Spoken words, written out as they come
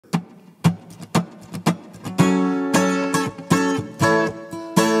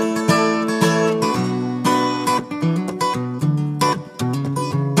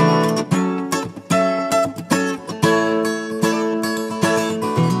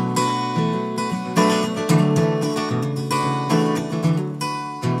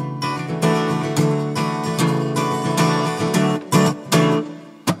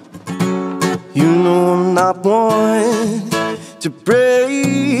to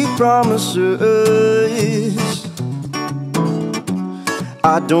break promises.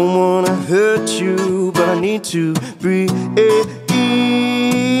 I don't wanna hurt you, but I need to breathe.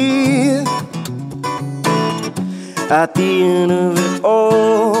 At the end of it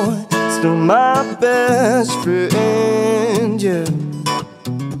all, still my best friend, yeah.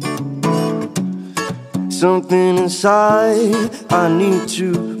 Something inside I need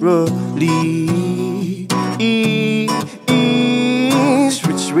to release.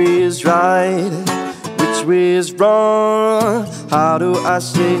 Which way is right? Which way is wrong? How do I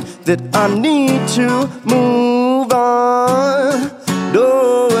say that I need to move on?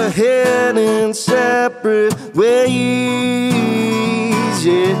 Go ahead and separate ways,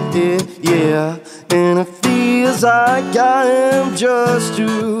 yeah, yeah, yeah. And it feels like I am just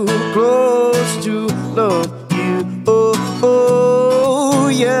too close to love you. Oh, oh,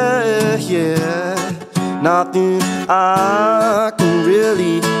 yeah, yeah. Nothing I can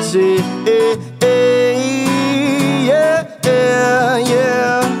really say, yeah, yeah,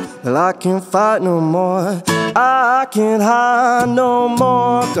 yeah. Well, I can't fight no more, I can't hide no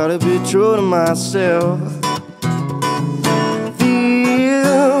more. Gotta be true to myself.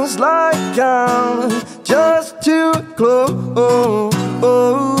 Feels like I'm just too close.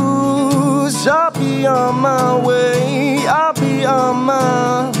 I'll be on my way, I'll be on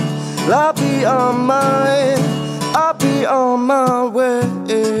my, I'll be on my, I'll be on my way,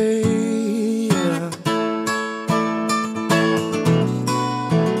 yeah.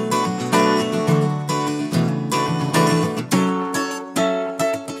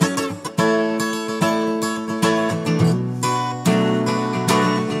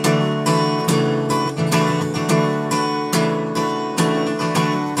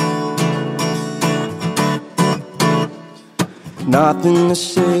 Nothing to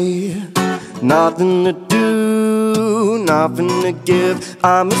say, nothing to do, nothing to give.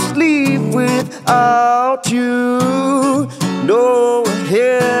 I'm asleep without you. Go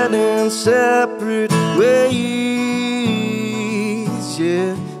ahead and separate ways,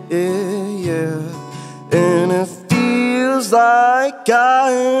 yeah, yeah, yeah. And it feels like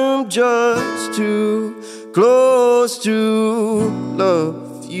I am just too close to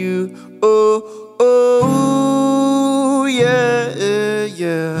love you. Oh, oh, yeah,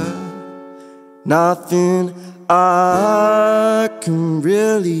 yeah. Nothing I can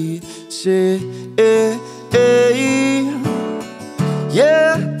really say, yeah,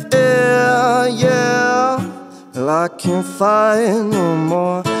 yeah, yeah. Well, I can't fight no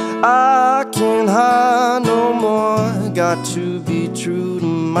more, I can't hide no more. Got to be true to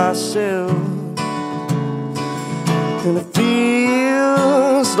myself. And it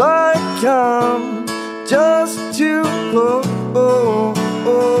feels like I'm just too close.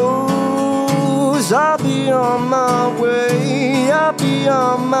 I'll be on my way, I'll be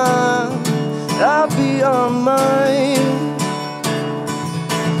on my, I'll be on my.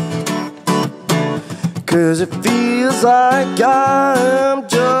 'Cause it feels like I'm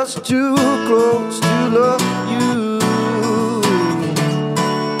just too close to love you.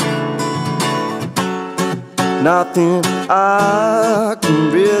 Nothing I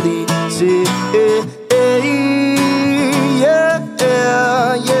can really say, yeah,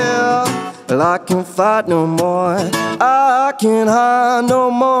 yeah, yeah. Well, I can't fight no more, I can't hide no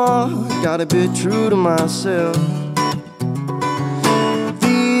more. Gotta be true to myself.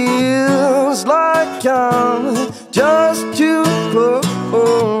 Feels like I'm just too close.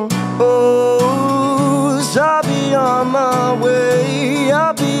 I'll be on my way,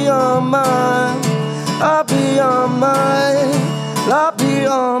 I'll be on my, I'll be on my, I'll be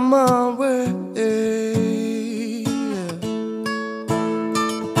on my way.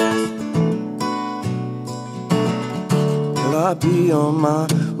 I'll be on my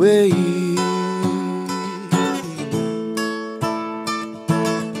way.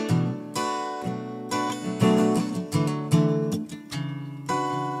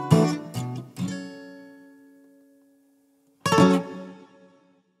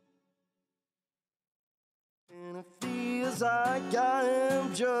 And it feels like I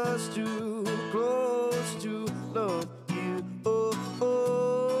am just too